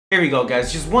Here we go,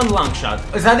 guys. Just one long shot.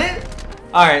 Is that it?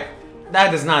 Alright.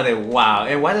 That is not it. Wow.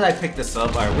 And why did I pick this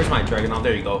up? Alright, where's my Dragunov?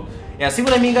 There you go. Yeah, see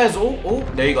what I mean, guys? Oh,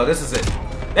 there you go. This is it.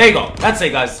 There you go. That's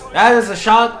it, guys. That is a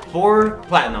shot for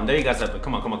platinum. There you guys have it.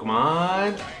 Come on, come on, come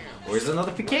on. Where's the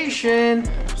notification?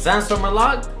 Sandstorm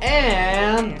unlocked.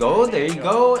 And go. There you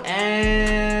go.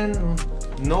 And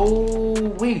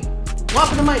no. Wait. What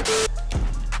happened to my...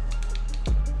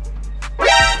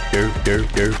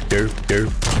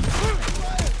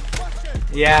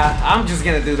 Yeah, I'm just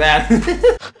gonna do that.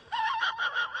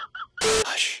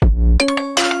 Hush.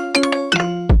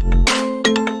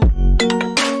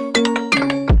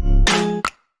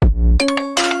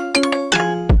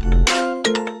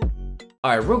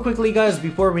 Alright, real quickly guys,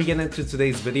 before we get into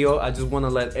today's video, I just want to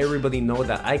let everybody know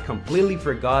that I completely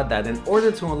forgot that in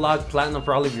order to unlock platinum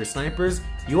for all of your snipers,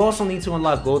 you also need to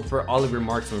unlock gold for all of your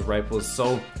marksman rifles.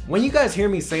 So when you guys hear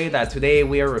me say that today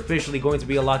we are officially going to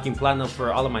be unlocking platinum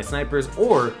for all of my snipers,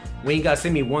 or when you guys see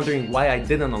me wondering why I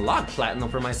didn't unlock platinum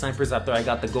for my snipers after I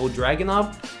got the gold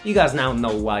Dragunov, you guys now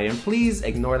know why, and please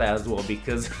ignore that as well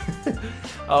because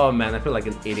oh man, I feel like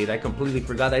an idiot. I completely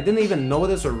forgot. I didn't even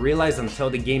notice or realize until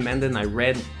the game ended and I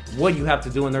read what you have to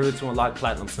do in order to unlock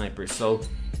platinum snipers. So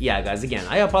yeah guys, again,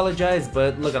 I apologize,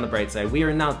 but look on the bright side. We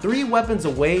are now 3 weapons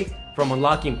away from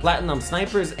unlocking platinum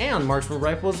snipers and marksman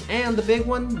rifles, and the big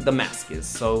one, Damascus.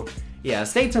 So yeah,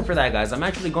 stay tuned for that guys. I'm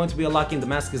actually going to be unlocking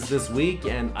Damascus this week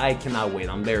and I cannot wait.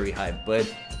 I'm very hyped.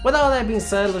 But with all that being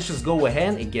said, let's just go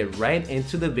ahead and get right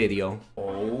into the video.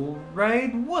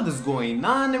 Alright, what is going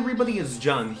on everybody? It's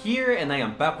John here and I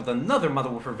am back with another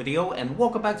Modern Warfare video, and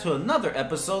welcome back to another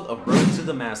episode of Road to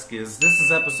Damascus. This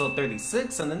is episode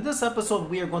 36, and in this episode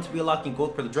we are going to be unlocking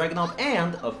gold for the Dragunov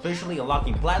and officially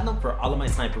unlocking platinum for all of my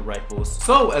sniper rifles.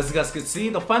 So as you guys can see,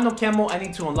 the final camo I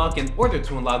need to unlock in order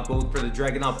to unlock gold for the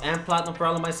Dragunov and platinum for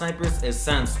all of my snipers is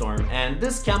Sandstorm, and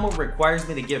this camo requires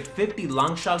me to get 50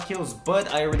 long shot kills,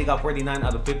 but I already got 49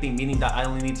 out of 50, meaning that I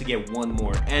only need to get 1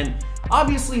 more. And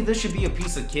obviously this should be a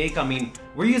piece of cake. I mean,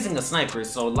 we're using a sniper,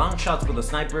 so long shots with a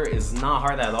sniper is not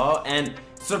hard at all. And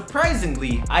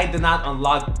surprisingly, I did not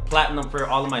unlock platinum for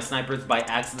all of my snipers by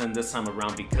accident this time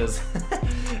around because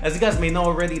as you guys may know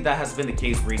already, that has been the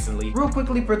case recently. Real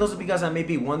quickly, for those of you guys that may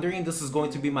be wondering, this is going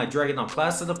to be my Dragunov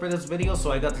class setup for this video.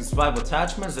 So I got these 5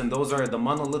 attachments, and those are the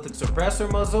monolithic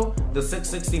suppressor muzzle, the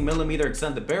 660mm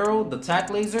extended barrel, the tac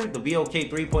laser, the VOK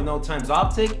 3.0 times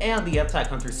optic, and the FTAC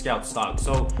Hunter Scout stock.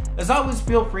 So as always,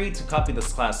 feel free to copy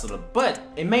this class setup, but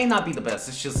it may not be the best.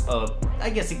 It's just I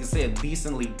guess you could say a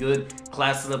decently good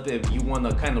class setup if you want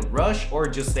to kind of rush or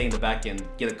just stay in the back and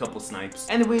get a couple snipes.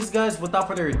 Anyways guys, without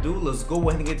further ado, let's go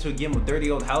ahead and get to a game of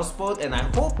Dirty Old Houseboat, and I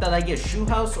hope that I get Shoe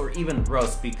House or even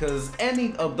Rust, because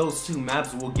any of those 2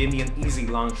 maps will give me an easy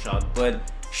long shot.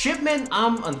 But Shipment,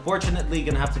 I'm unfortunately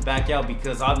gonna have to back out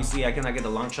because obviously I cannot get a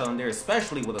long shot on there,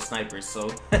 especially with a sniper. So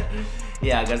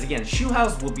yeah guys, again, Shoe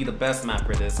House will be the best map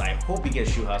for this. I hope you get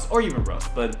Shoe House or even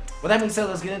Rust. But with that being said,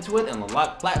 let's get into it and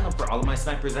unlock platinum for all of my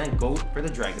snipers and gold for the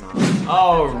Dragunov.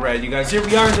 Alright you guys, here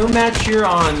we are, new match here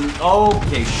on,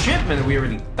 okay, Shipment. We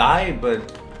already died,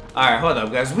 but alright, hold up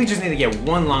guys, we just need to get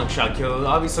 1 long shot kill.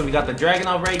 Obviously we got the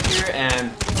Dragunov right here, and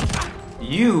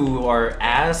you are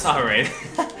ass. Alright.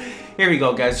 Here we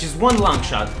go guys, just 1 long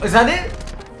shot. Is that it?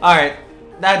 Alright,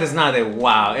 that is not it.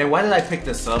 Wow. And why did I pick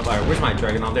this up? Alright, where's my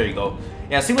Dragunov? There you go.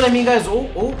 Yeah, see what I mean guys?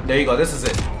 Oh, there you go. This is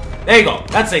it. There you go.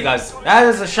 That's it guys. That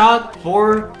is a shot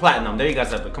for platinum. There you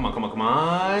guys have it. Come on, come on, come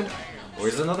on.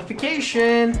 Where's the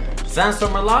notification?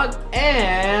 Sandstorm unlocked.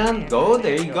 And go.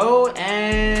 There you go.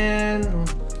 And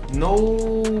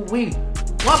no. Wait.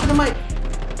 What happened to my...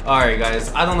 Alright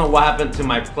guys, I don't know what happened to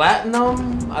my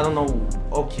platinum. I don't know.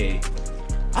 Okay.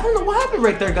 I don't know what happened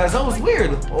right there, guys. That was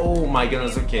weird. Oh my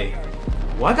goodness. Okay.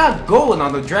 Well, I got gold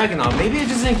on the Dragunov. Maybe it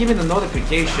just didn't give me the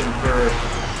notification for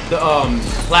the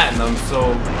platinum.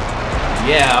 So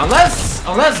yeah,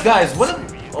 unless guys, what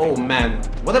if, oh man,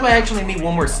 what if I actually need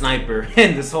 1 more sniper?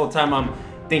 And this whole time I'm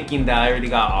thinking that I already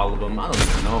got all of them. I don't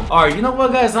even know. Alright, you know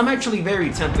what guys? I'm actually very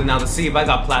tempted now to see if I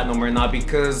got platinum or not,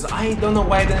 because I don't know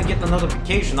why I didn't get the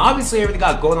notification. Obviously I already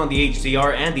got gold on the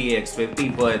HDR and the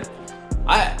AX50, but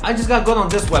I just got gold on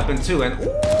this weapon too, and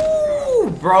ooh,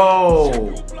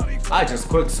 bro, I just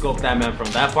quick scoped that man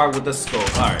from that far with the scope.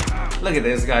 Alright, look at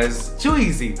this guys, too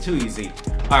easy, too easy.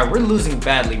 Alright, we're losing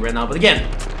badly right now, but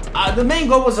again, the main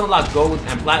goal was to unlock gold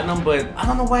and platinum, but I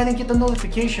don't know why I didn't get the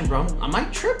notification, bro. Am I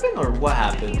tripping or what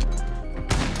happened?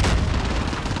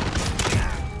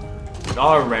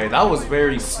 Alright, that was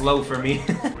very slow for me.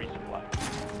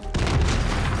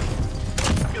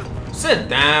 Sit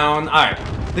down. Alright.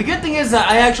 The good thing is that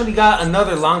I actually got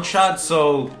another long shot,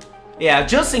 so Yeah,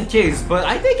 just in case. But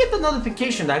I did get the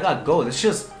notification that I got gold. It's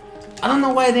just, I don't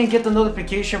know why I didn't get the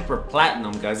notification for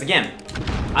platinum, guys. Again,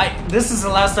 this is the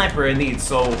last sniper I need,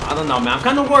 so I don't know, man. I'm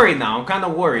kind of worried now. I'm kind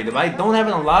of worried. If I don't have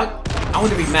it unlocked, I'm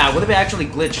gonna be mad. What if it actually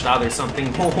glitched out or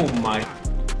something? Oh my.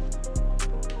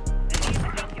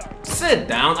 Sit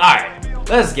down. Alright,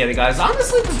 let's get it, guys.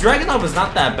 Honestly, this Dragunov is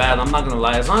not that bad. I'm not gonna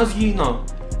lie. As long as you know,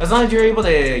 as long as you're able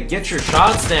to get your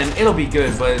shots, then it'll be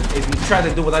good. But if you try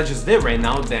to do what I just did right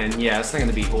now, then yeah, it's not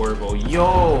gonna be horrible.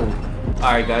 Yo.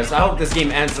 Alright, guys. I hope this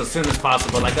game ends as soon as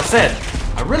possible. Like I said,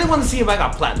 I really want to see if I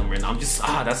got platinum right now. I'm just,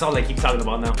 that's all I keep talking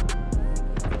about now.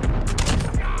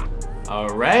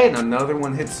 Alright, another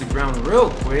one hits the ground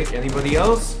real quick. Anybody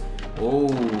else? Oh,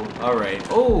 alright.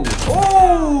 Oh,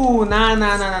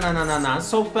 nah.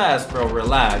 So fast, bro.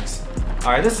 Relax.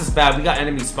 Alright, this is bad. We got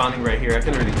enemies spawning right here. I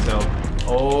can already tell.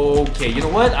 Okay, you know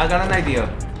what? I got an idea.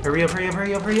 Hurry up.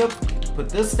 Put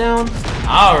this down.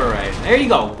 Alright, there you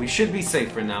go. We should be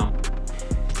safe for now.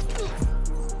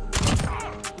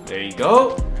 There you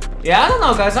go. Yeah, I don't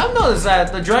know, guys. I've noticed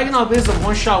that the Dragunov is a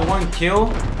one-shot,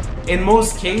 one-kill in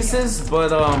most cases,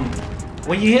 but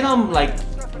when you hit him like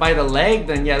by the leg,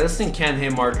 then yeah, this thing can't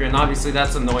hit marker, and obviously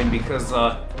that's annoying because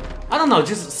I don't know,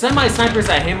 just semi-snipers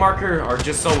at hit marker are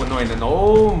just so annoying. And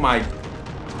oh my,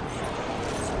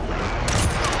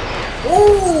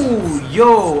 oh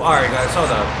yo, all right, guys, hold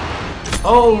up.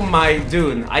 Oh my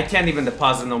dude, I can't even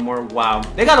deposit no more. Wow,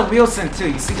 they got a Wilson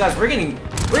too. You see, guys, we're getting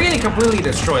completely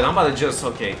destroyed. I'm about to just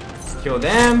kill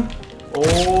them.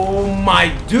 Oh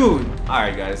my dude.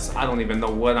 Alright, guys, I don't even know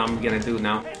what I'm gonna do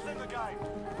now.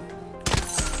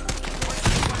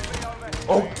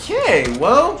 Okay,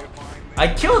 well,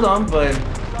 I killed him, but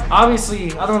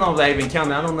obviously I don't know if I even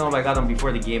counted. I don't know if I got him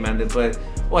before the game ended, but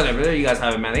whatever. There you guys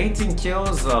have it, man. 18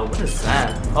 kills. What is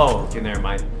that? Oh, okay, never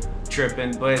mind.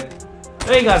 Tripping, but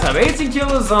there you guys have it. 18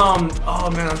 kills.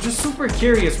 Oh man, I'm just super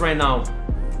curious right now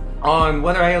on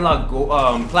whether I unlock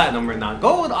platinum or not.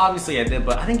 Gold, obviously I did,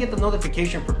 but I didn't get the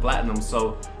notification for platinum,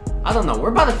 so I don't know. We're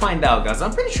about to find out, guys.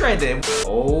 I'm pretty sure I did.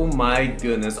 Oh my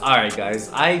goodness. Alright, guys.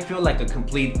 I feel like a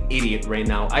complete idiot right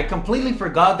now. I completely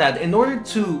forgot that in order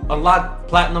to unlock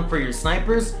platinum for your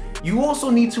snipers, you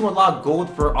also need to unlock gold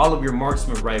for all of your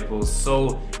marksman rifles.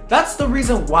 So that's the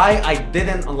reason why I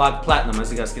didn't unlock platinum.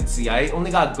 As you guys can see, I only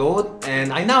got gold,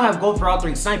 and I now have gold for all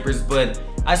 3 snipers, but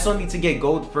I still need to get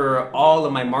gold for all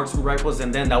of my marksman rifles,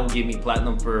 and then that will give me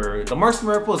platinum for the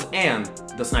marksman rifles and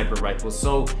the sniper rifles.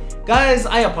 So guys,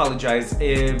 I apologize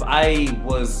if I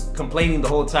was complaining the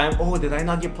whole time. Oh, did I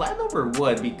not get platinum or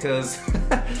what? Because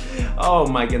oh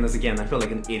my goodness, again, I feel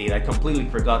like an idiot. I completely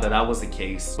forgot that that was the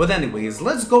case. But anyways,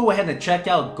 let's go ahead and check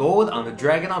out gold on the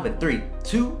Dragunov in 3,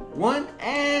 2, 1,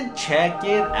 and check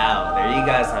it out. There you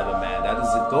guys have it, man. That is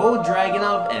a gold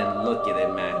Dragunov, and look at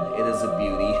it, man. It is a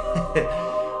beauty.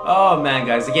 Oh man,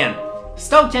 guys, again,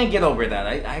 still can't get over that.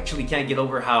 I actually can't get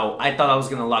over how I thought I was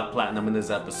gonna unlock platinum in this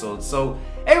episode. So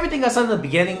everything I said in the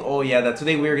beginning, oh yeah, that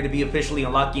today we were gonna be officially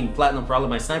unlocking platinum for all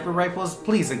of my sniper rifles,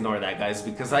 please ignore that, guys,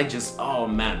 because I just, oh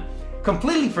man,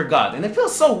 completely forgot. And it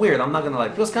feels so weird, I'm not gonna lie.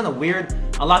 It feels kind of weird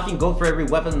unlocking gold for every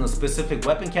weapon in a specific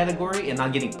weapon category and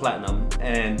not getting platinum.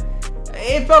 And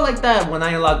it felt like that when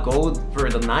I unlocked gold for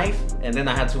the knife, and then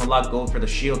I had to unlock gold for the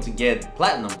shield to get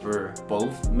platinum for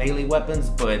both melee weapons.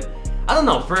 But I don't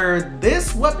know, for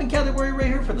this weapon category right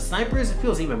here, for the snipers, it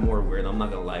feels even more weird, I'm not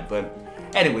gonna lie. But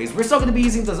anyways, we're still gonna be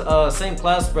using the same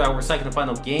class for our second and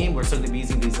final game. We're still gonna be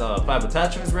using these 5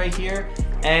 attachments right here.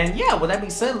 And yeah, with that being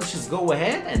said, let's just go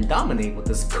ahead and dominate with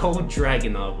this gold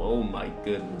Dragunov. Oh my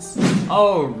goodness.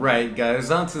 Alright guys,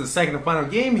 on to the second and final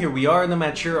game. Here we are in the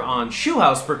match here on Shoe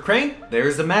House for Crank.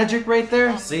 There's the magic right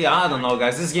there. See, I don't know,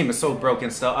 guys, this game is so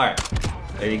broken still. Alright,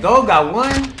 there you go, got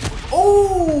one.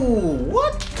 Oh,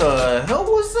 what the hell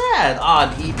was that?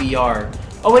 Odd EBR.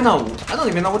 Oh wait, no, I don't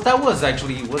even know what that was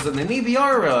actually. Was it an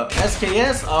EBR or a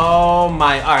SKS? Oh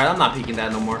my, alright, I'm not peeking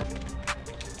that no more.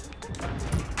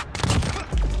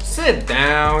 Sit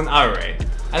down. Alright,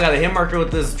 I got a hit marker with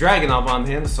this Dragunov on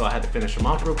him, so I had to finish him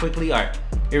off real quickly. Alright,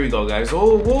 here we go, guys.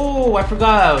 Oh, whoa, I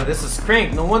forgot. This is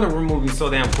Crank. No wonder we're moving so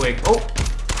damn quick.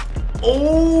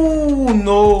 Oh,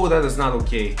 no, that is not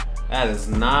okay. That is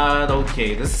not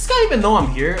okay. Does this guy even know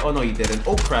I'm here? Oh, no, he didn't.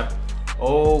 Oh, crap.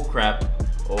 Oh, crap.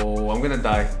 Oh, I'm gonna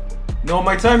die. No,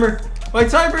 my timer. My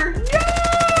timer.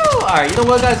 No! Alright, you know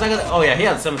what, guys? I got. Oh, yeah, he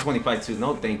had 725 too.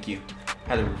 No, thank you.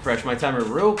 Had to refresh my timer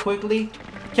real quickly.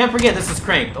 Can't forget, this is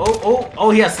Crank.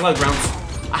 Oh, he has slug rounds.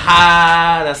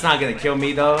 Aha! That's not gonna kill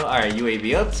me, though. Alright,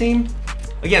 UAV up, team.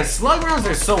 Again, slug rounds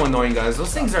are so annoying, guys.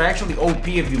 Those things are actually OP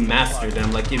if you master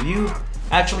them. Like, if you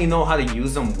actually know how to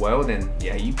use them well, then,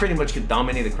 yeah, you pretty much could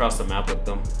dominate across the map with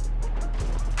them.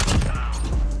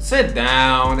 Sit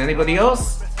down. Anybody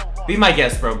else? Be my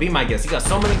guest, bro. Be my guest. You got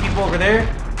so many people over there.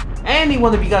 Any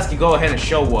one of you guys can go ahead and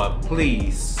show up,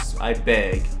 please. I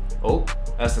beg. Oh,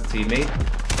 that's a teammate.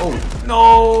 Oh,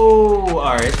 no.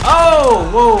 Alright.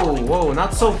 Oh, whoa, whoa.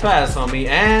 Not so fast, homie.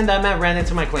 And that man ran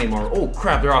into my claymore. Oh,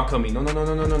 crap. They're all coming. No, no, no,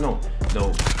 no, no, no, no.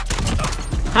 No.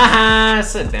 Haha.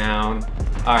 Sit down.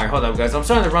 Alright, hold up, guys. I'm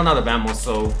starting to run out of ammo,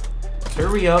 so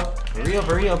hurry up. Hurry up,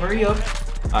 hurry up, hurry up.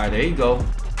 Alright, there you go.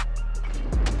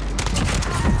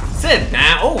 Sit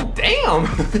down. Oh, damn.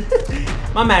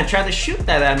 My man tried to shoot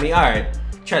that at me. Alright.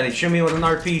 Try to shoot me with an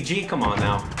RPG. Come on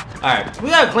now. Alright.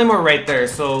 We got a claymore right there.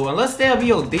 So unless they have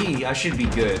EOD, I should be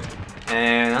good.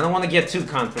 And I don't want to get too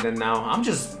confident now. I'm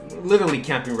just literally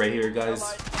camping right here, guys.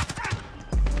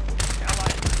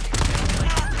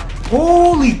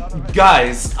 Holy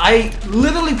guys. I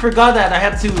literally forgot that I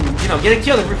had to, you know, get a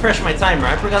kill and refresh my timer.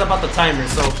 I forgot about the timer.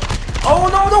 So. Oh,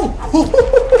 no, no.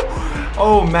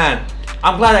 Oh, man.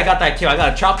 I'm glad I got that kill. I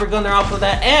got a chopper gunner off of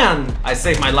that, and I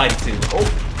saved my life too.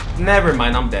 Oh, never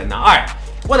mind. I'm dead now. Alright,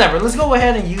 whatever. Let's go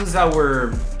ahead and use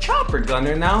our chopper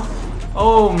gunner now.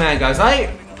 Oh, man, guys. I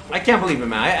can't believe it,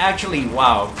 man. I actually,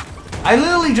 wow. I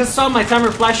literally just saw my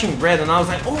timer flashing red, and I was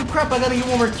like, oh, crap, I gotta get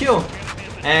one more kill.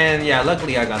 And, yeah,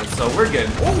 luckily I got it, so we're good.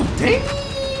 Oh,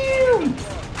 damn.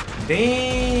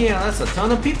 Damn, that's a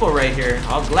ton of people right here.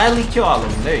 I'll gladly kill all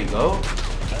of them. There you go.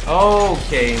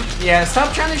 Okay, yeah,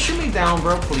 stop trying to shoot me down,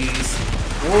 bro, please.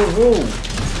 Whoa,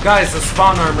 whoa. Guys, the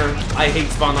spawn armor. I hate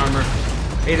spawn armor.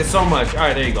 Hate it so much.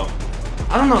 Alright, there you go.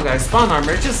 I don't know, guys. Spawn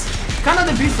armor, it just kind of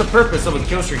defeats the purpose of a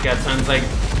kill streak at times. Like,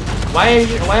 why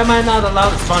am I not allowed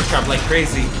to spawn trap like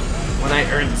crazy when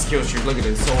I earned this kill streak? Look at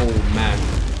this. Oh, man.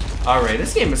 Alright,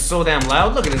 this game is so damn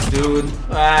loud. Look at this dude.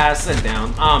 Ah, sit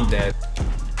down. I'm dead.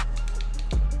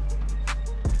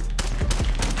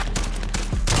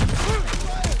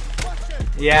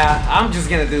 Yeah, I'm just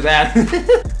gonna do that.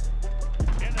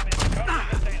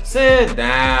 Sit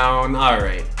down.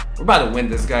 Alright. We're about to win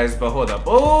this, guys, but hold up.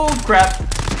 Oh, crap.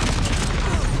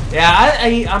 Yeah,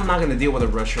 I'm not gonna deal with a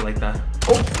rusher like that.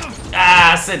 Oh.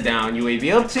 Ah, sit down.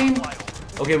 UAV up, team.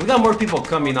 Okay, we got more people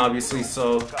coming, obviously,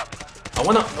 so I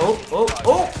wanna...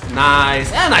 Oh.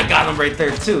 Nice. And I got him right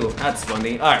there, too. That's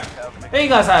funny. Alright. There you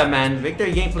guys have it, man.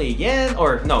 Victory gameplay again.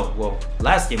 Or, no, well,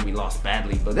 last game we lost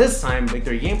badly. But this time,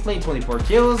 victory gameplay, 24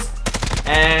 kills.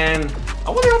 And I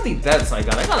wonder how many deaths I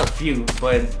got. I got a few,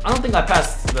 but I don't think I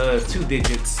passed the 2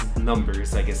 digits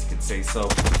numbers, I guess you could say. So,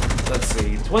 let's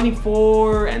see.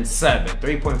 24 and 7.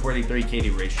 3.43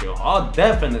 KD ratio. I'll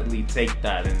definitely take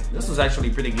that. And this was actually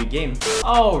a pretty good game.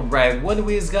 Alright, well,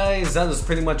 anyways, guys, that is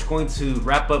pretty much going to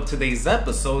wrap up today's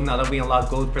episode. Now that we unlocked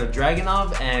gold for the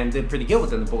Dragunov and did pretty good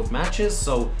within both matches.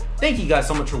 So, thank you guys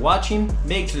so much for watching.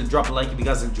 Make sure to drop a like if you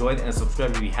guys enjoyed and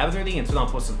subscribe if you haven't already and turn on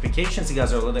post notifications so you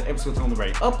guys are alerted episodes on the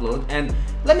right upload. And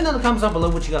let me know in the comments down below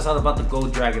what you guys thought about the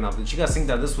gold Dragunov. Did you guys think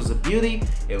that this was a beauty?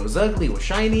 It was ugly? It was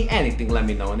shiny? Anything, let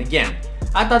me know. And again,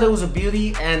 I thought it was a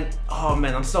beauty, and oh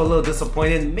man, I'm still a little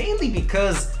disappointed, mainly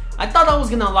because I thought I was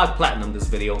gonna unlock platinum this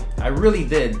video. I really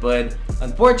did, but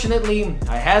unfortunately,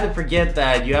 I had to forget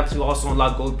that you have to also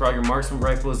unlock gold for all your marksman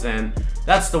rifles, and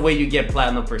that's the way you get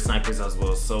platinum for snipers as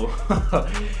well. So,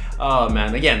 oh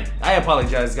man, again, I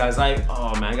apologize, guys. I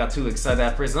got too excited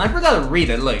at first, and I forgot to read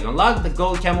it. Look, unlock the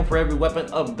gold camo for every weapon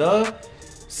of the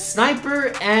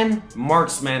sniper and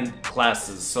marksman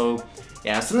classes. So,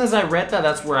 yeah, as soon as I read that,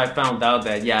 that's where I found out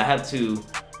that, yeah, I had to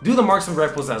do the marksman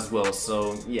rifles as well.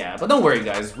 So, yeah, but don't worry,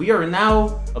 guys. We are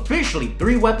now officially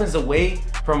 3 weapons away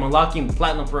from unlocking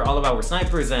platinum for all of our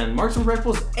snipers and marksman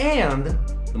rifles, and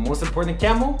the most important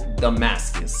camo,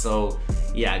 Damascus. So,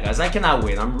 yeah, guys, I cannot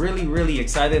wait. I'm really, really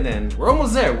excited, and we're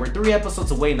almost there. We're 3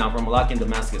 episodes away now from unlocking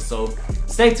Damascus. So,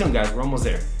 stay tuned, guys. We're almost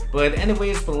there. But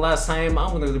anyways, for the last time,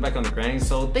 I'm gonna get back on the grind.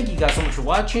 So thank you guys so much for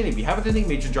watching. If you haven't already,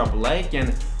 make sure to drop a like,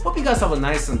 and hope you guys have a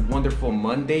nice and wonderful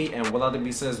Monday. And with all that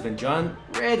being said, it's been John,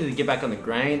 ready to get back on the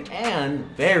grind, and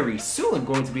very soon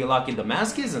going to be unlocking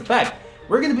Damascus. In fact,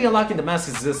 we're gonna be unlocking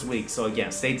Damascus this week. So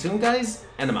again, stay tuned, guys,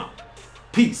 and I'm out.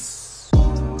 Peace.